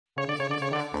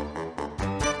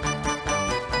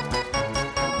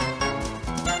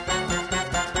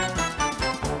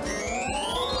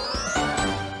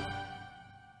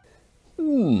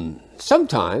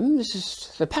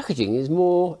Sometimes the packaging is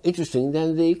more interesting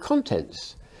than the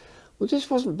contents. Well, this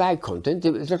wasn't bad content,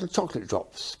 it was little chocolate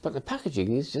drops, but the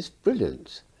packaging is just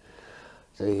brilliant.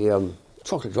 The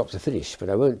chocolate drops are finished, but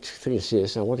I won't finish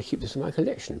this. I want to keep this in my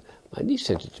collection. My niece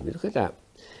sent it to me, look at that.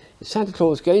 It's Santa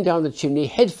Claus going down the chimney,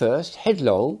 head first,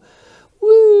 headlong,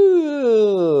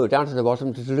 woo, down to the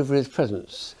bottom to deliver his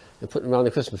presents and put them around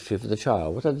the Christmas tree for the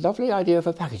child. What a lovely idea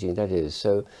for packaging that is.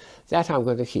 So that I'm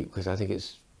going to keep because I think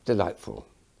it's delightful.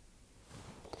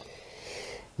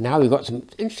 Now we've got some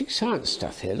interesting science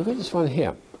stuff here. Look at this one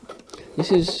here.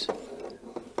 This is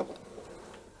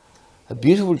a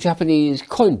beautiful Japanese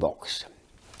coin box,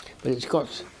 but it's got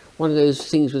one of those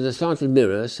things with a slanted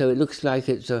mirror, so it looks like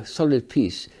it's a solid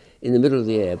piece in the middle of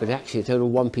the air, but actually it's only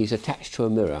one piece attached to a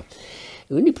mirror.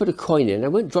 And when you put a coin in, I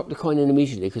won't drop the coin in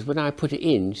immediately, because when I put it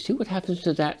in, see what happens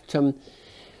to that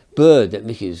bird that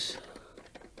Mickey's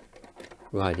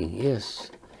riding. Yes.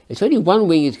 It's only one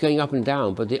wing is going up and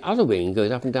down, but the other wing goes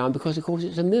up and down because, of course,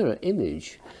 it's a mirror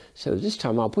image. So this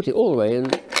time I'll put it all the way in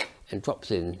and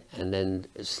drops in, and then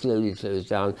it slowly slows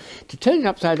down. To turn it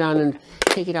upside down and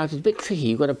take it out is a bit tricky.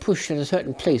 You've got to push at a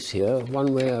certain place here,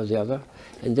 one way or the other,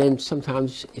 and then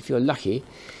sometimes, if you're lucky,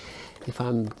 if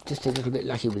I'm just a little bit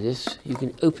lucky with this, you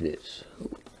can open it.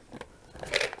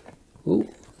 Ooh,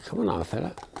 come on now,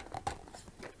 fella.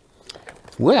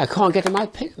 Well, I can't get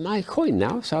to my coin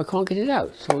now, so I can't get it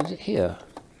out. So is it here?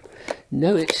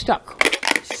 No, it's stuck.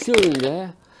 It's still in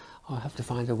there. I'll have to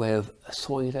find a way of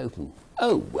sawing it open.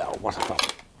 Oh, well, what a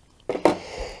fun.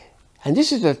 And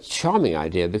this is a charming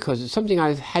idea because it's something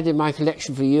I've had in my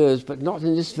collection for years, but not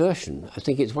in this version. I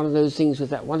think it's one of those things with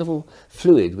that wonderful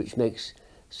fluid which makes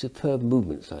superb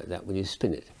movements like that when you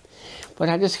spin it. But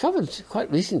I discovered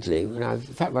quite recently, when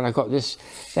I got this,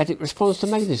 that it responds to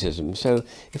magnetism. So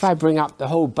if I bring up the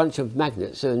whole bunch of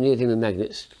magnets, so neodymium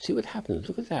magnets, see what happens.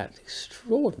 Look at that,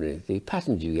 extraordinary. The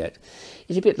patterns you get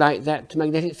is a bit like that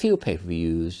magnetic field paper we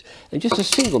used. And just a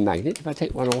single magnet, if I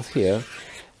take one off here,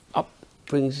 up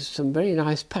brings some very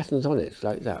nice patterns on it,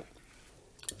 like that.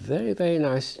 Very, very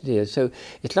nice idea. So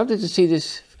it's lovely to see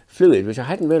this fluid, which I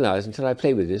hadn't realised until I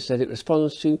played with this, that it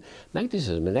responds to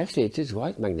magnetism, and actually it is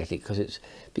quite magnetic because it's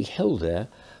being held there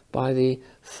by the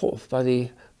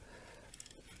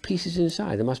pieces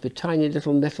inside. There must be tiny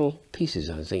little metal pieces,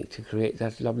 I think, to create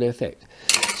that lovely effect.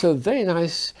 So very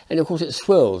nice, and of course it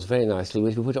swirls very nicely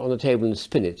if you put it on the table and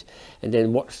spin it, and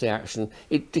then watch the action.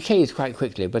 It decays quite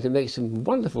quickly, but it makes some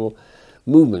wonderful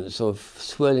movements of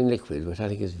swirling liquid, which I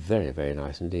think is very, very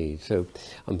nice indeed. So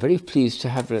I'm very pleased to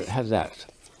have that.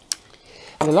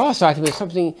 And the last item is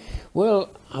something,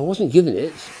 well, I wasn't given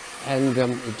it, and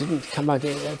it didn't come out.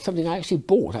 It's something I actually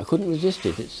bought. I couldn't resist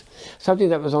it. It's something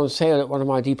that was on sale at one of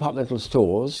my departmental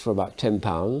stores for about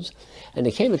 £10. And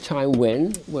there came a time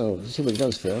when, well, let's see what it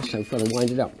does first. I've got to wind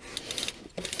it up.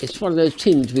 It's one of those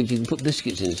tins which you can put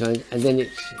biscuits inside, and then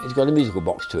it's got a musical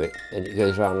box to it, and it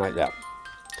goes around like that.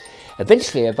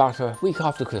 Eventually, about a week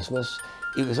after Christmas,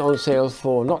 it was on sale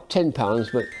for not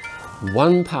 £10, but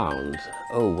 £1.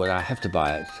 Oh, well, I have to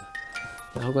buy it.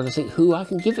 Now I've got to think who I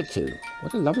can give it to.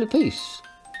 What a lovely piece.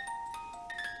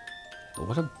 Oh,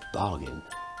 what a bargain.